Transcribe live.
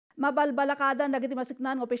Mabalbalakadan dagiti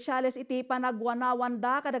maseknan nga opisyales iti panagwanawan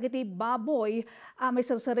da kadagiti baboy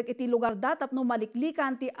maiserserrek iti lugar da tapnu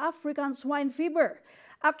maliklikan ti African Swine Fever.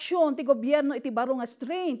 Aksyon ti Gobyerno iti Baro nga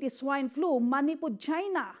strain ti Swine Flu Manipud,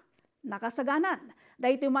 China. Nakasaganan.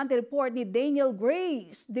 Dahito man ti report ni Daniel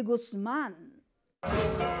Grace de Guzman.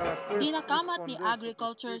 Dinakamat ni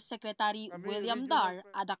Agriculture Secretary William Dar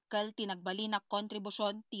adakkel tinagbali na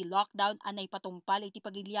kontribusyon ti lockdown anay patungpal iti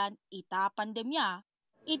pagilian ita pandemya.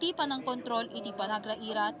 Iti panang kontrol iti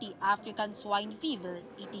panagraira ti African Swine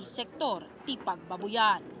Fever iti sektor ti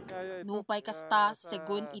pagbabuyan. Nupay kasta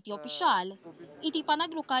segun iti opisyal, iti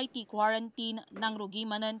panaglukay ti quarantine nang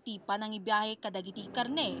rugimanan ti panangibiyahe kadagiti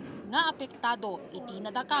karne nga apektado iti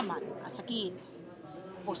nadakamat a sakit.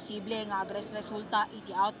 Posible nga agres resulta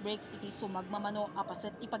iti outbreaks iti sumagmamano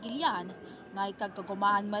apaset ti pagilian nga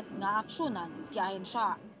ikagkagumaan met nga aksyonan ti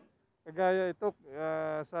ahensya. Kagaya ito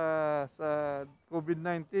sa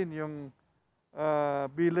COVID-19 yung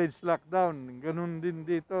village lockdown, ganun din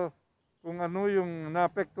dito. Kung ano yung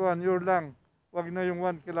naapektuhan yun lang, wag na yung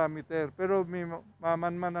 1 kilometer. Pero may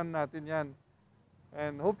mamanmanan natin yan.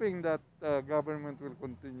 And hoping that government will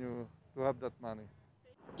continue to have that money.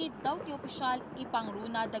 Kit daw ti opisyal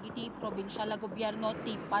ipangruna dagiti probinsyal na gobyerno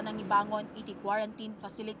ti panangibangon iti quarantine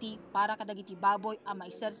facility para kadagiti baboy a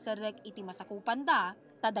maiserserrek iti masakupan da,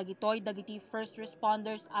 tadagitoy dagiti first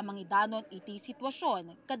responders a mangidanon iti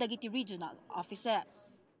sitwasyon kadagiti regional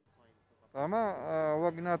offices. Tama,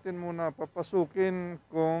 wag natin muna papasukin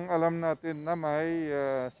kung alam natin na may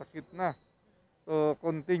sakit na. So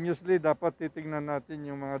continuously dapat titingnan natin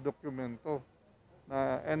yung mga dokumento.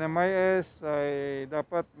 Na NMIS ay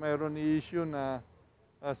dapat mayroon i-issue na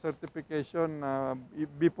certification na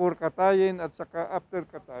before katayin at saka after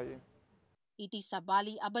katayin. Iti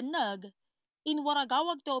sabali abanag,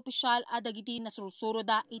 inwaragawag to opisyal adagiti nasurusuro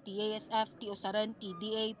da iti ASF ti usaran ti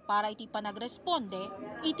DA para iti panagresponde,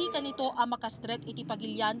 iti kanito ang makastrek iti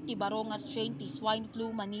pagilian ti Baro nga strain ti Swine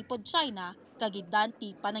Flu Manipud, China, kagiddan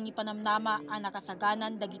ti panangipanamnama ang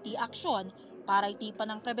nakasaganan dagiti aksyon para iti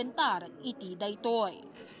panangprebentar iti daytoy.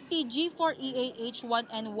 Ti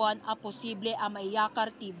G4EAH1N1 a posible a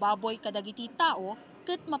maiyakar ti baboy kadagiti tao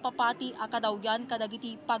ket mapapati a kadawyan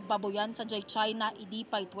kadagiti pagbaboyan sa China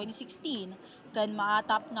idipay 2016 ken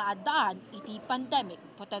maatap nga addaan iti pandemic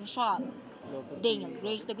potential. Daniel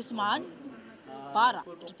Grace de Guzman para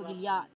iti pagilian.